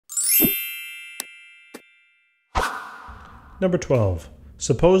Number 12.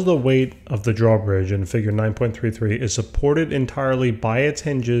 Suppose the weight of the drawbridge in figure 9.33 is supported entirely by its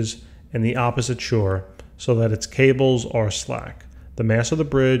hinges in the opposite shore so that its cables are slack. The mass of the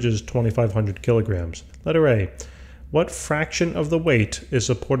bridge is 2,500 kilograms. Letter A. What fraction of the weight is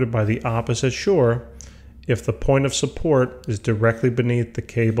supported by the opposite shore if the point of support is directly beneath the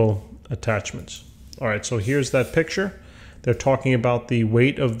cable attachments? All right, so here's that picture. They're talking about the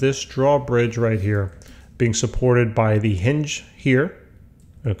weight of this drawbridge right here being supported by the hinge here,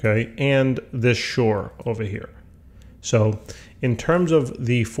 okay, and this shore over here. So in terms of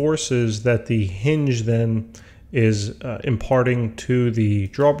the forces that the hinge then is imparting to the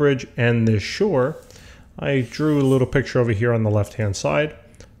drawbridge and this shore, I drew a little picture over here on the left-hand side.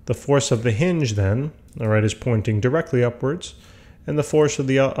 The force of the hinge then, all right, is pointing directly upwards, and the force of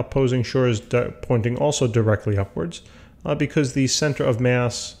the opposing shore is pointing also directly upwards because the center of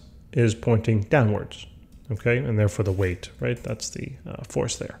mass is pointing downwards, okay, and therefore the weight, right? That's the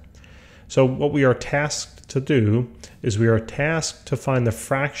force there. So what we are tasked to do is we are tasked to find the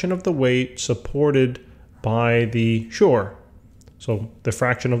fraction of the weight supported by the shore. So the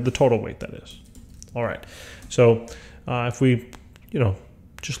fraction of the total weight, that is. All right, so if we,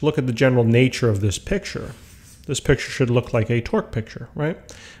 just look at the general nature of this picture should look like a torque picture, right?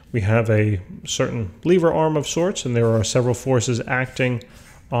 We have a certain lever arm of sorts, and there are several forces acting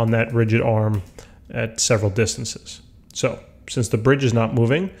on that rigid arm at several distances. So since the bridge is not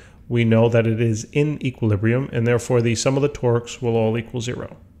moving, we know that it is in equilibrium, and therefore the sum of the torques will all equal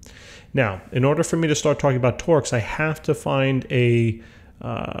 0. Now, in order for me to start talking about torques, I have to find a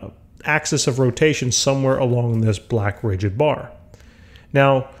axis of rotation somewhere along this black rigid bar.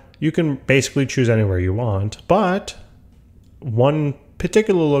 Now, you can basically choose anywhere you want, but one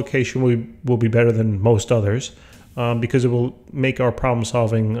particular location will be better than most others because it will make our problem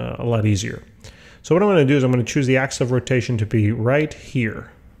solving a lot easier. So what I'm going to do is I'm going to choose the axis of rotation to be right here,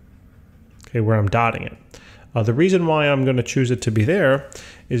 okay, where I'm dotting it. The reason why I'm going to choose it to be there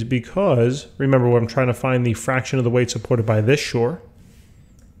is because, remember, I'm trying to find the fraction of the weight supported by this shore,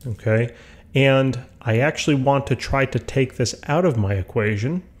 okay, and I actually want to try to take this out of my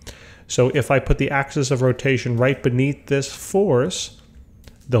equation. So if I put the axis of rotation right beneath this force,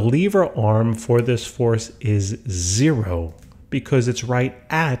 the lever arm for this force is 0 because it's right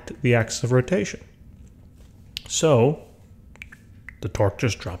at the axis of rotation. So the torque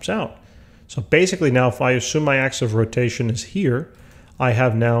just drops out. So basically now if I assume my axis of rotation is here, I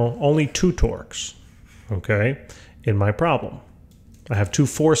have now only 2 torques, okay, in my problem. I have 2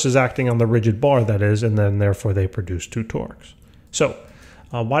 forces acting on the rigid bar, that is, and then therefore they produce 2 torques. So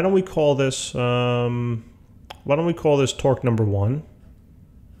why don't we call this torque number 1?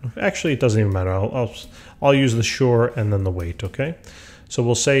 Actually, it doesn't even matter. I'll use the shore and then the weight. Okay, so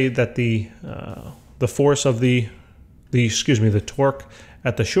we'll say that the force of the torque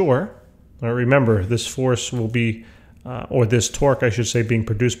at the shore. Remember, this force will be, or this torque, I should say, being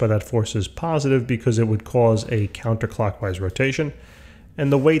produced by that force is positive because it would cause a counterclockwise rotation,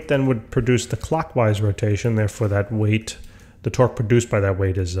 and the weight then would produce the clockwise rotation. Therefore, that weight, the torque produced by that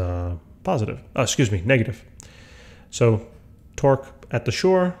weight is negative. So torque at the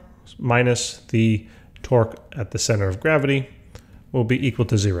shore minus the torque at the center of gravity will be equal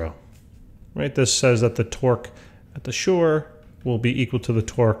to 0. Right? This says that the torque at the shore will be equal to the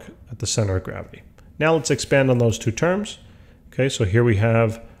torque at the center of gravity. Now let's expand on those 2 terms. Okay, so here we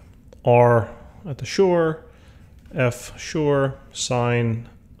have R at the shore, F shore, sine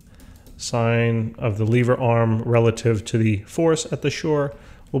of the lever arm relative to the force at the shore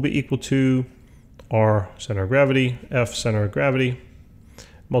will be equal to R center of gravity, F center of gravity,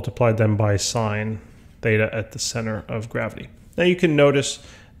 multiplied then by sine theta at the center of gravity. Now you can notice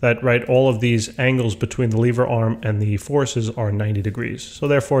that, right, all of these angles between the lever arm and the forces are 90 degrees. So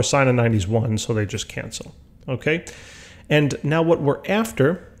therefore sine of 90 is 1, so they just cancel. Okay? And now what we're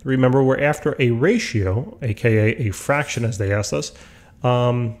after, remember, we're after a ratio, aka a fraction as they asked us,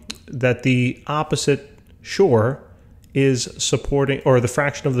 that the opposite shore is supporting, or the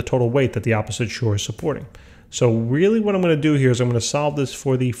fraction of the total weight that the opposite shore is supporting. So really what I'm going to do here is I'm going to solve this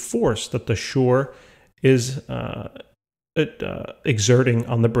for the force that the shore is exerting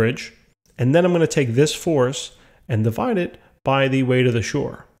on the bridge, and then I'm going to take this force and divide it by the weight of the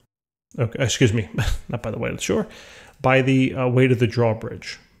shore. Okay, excuse me, not by the weight of the shore, by the weight of the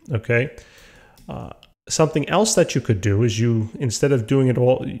drawbridge. Okay. Something else that you could do is instead of doing it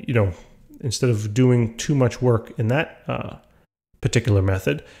all, instead of doing too much work in that particular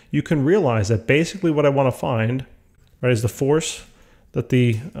method, you can realize that basically what I want to find, right, is the force that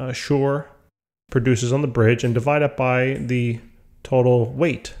the shore produces on the bridge and divide it by the total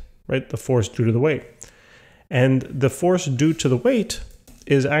weight, right, the force due to the weight. And the force due to the weight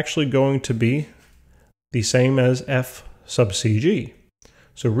is actually going to be the same as F sub CG.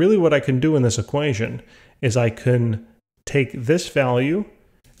 So really what I can do in this equation is I can take this value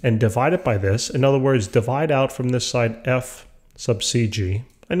and divide it by this. In other words, divide out from this side F sub CG.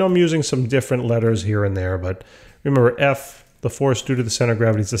 I know I'm using some different letters here and there, but remember F, the force due to the center of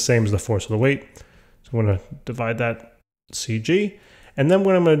gravity, is the same as the force of the weight. So I'm going to divide that CG. And then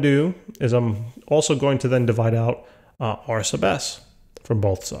what I'm going to do is I'm also going to then divide out R sub S from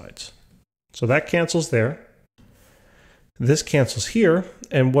both sides. So that cancels there. This cancels here.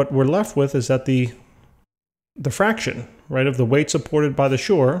 And what we're left with is that the fraction, right, of the weight supported by the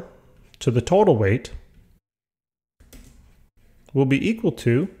shore to the total weight will be equal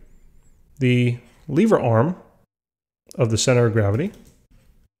to the lever arm of the center of gravity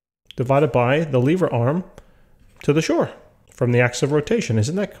divided by the lever arm to the shore from the axis of rotation.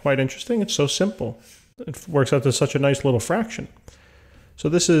 Isn't that quite interesting? It's so simple. It works out to such a nice little fraction. So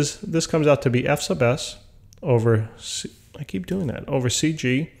this comes out to be F sub S over over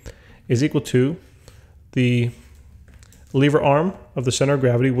CG is equal to the lever arm of the center of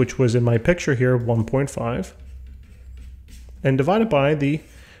gravity, which was in my picture here 1.5, and divided by the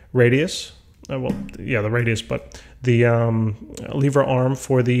radius. The radius, but the lever arm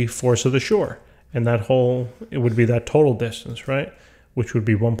for the force of the shore. And that it would be that total distance, right? Which would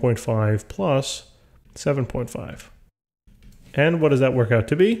be 1.5 plus 7.5. And what does that work out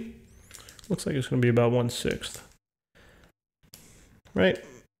to be? Looks like it's going to be about 1/6. Right?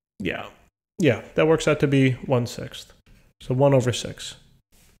 Yeah, that works out to be 1/6. So 1 over 6.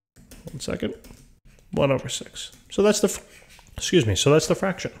 1 second. 1 over 6. So that's the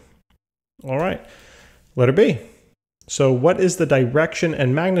fraction. All right. Letter B. So what is the direction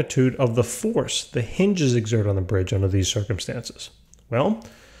and magnitude of the force the hinges exert on the bridge under these circumstances? Well,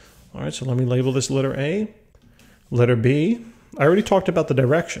 all right, so let me label this letter A. Letter B, I already talked about the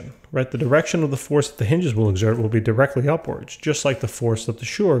direction, right? The direction of the force that the hinges will exert will be directly upwards, just like the force that the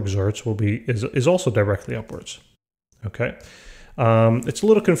shore exerts is also directly upwards, okay? It's a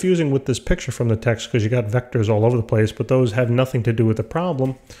little confusing with this picture from the text because you got vectors all over the place, but those have nothing to do with the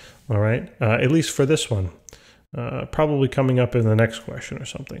problem, all right? At least for this one. Probably coming up in the next question or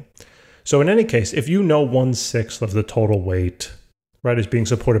something. So in any case, if you know 1/6 of the total weight, right, is being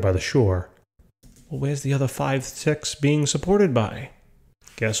supported by the shore, well, where's the other 5/6 being supported by?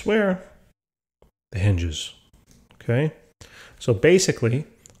 Guess where? The hinges. Okay? So basically,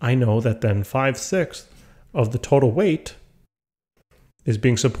 I know that then 5/6 of the total weight is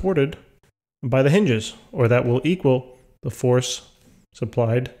being supported by the hinges, or that will equal the force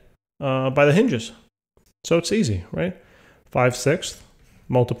supplied by the hinges. So it's easy, right? 5/6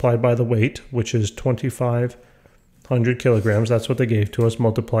 multiplied by the weight, which is 2,500 kilograms. That's what they gave to us,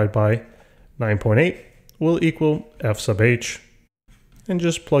 multiplied by 9.8 will equal F sub H. And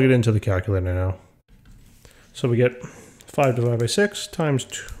just plug it into the calculator now. So we get 5 divided by 6 times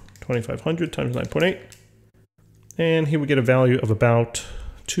 2,500 times 9.8. And here we get a value of about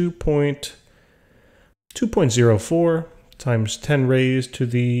 2.04 times 10 raised to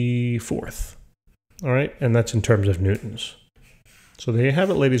the 4th. All right, and that's in terms of newtons. So there you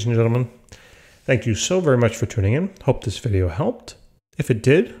have it, ladies and gentlemen. Thank you so very much for tuning in. Hope this video helped. If it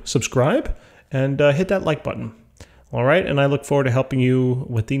did, subscribe and hit that like button. All right, and I look forward to helping you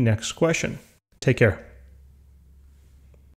with the next question. Take care.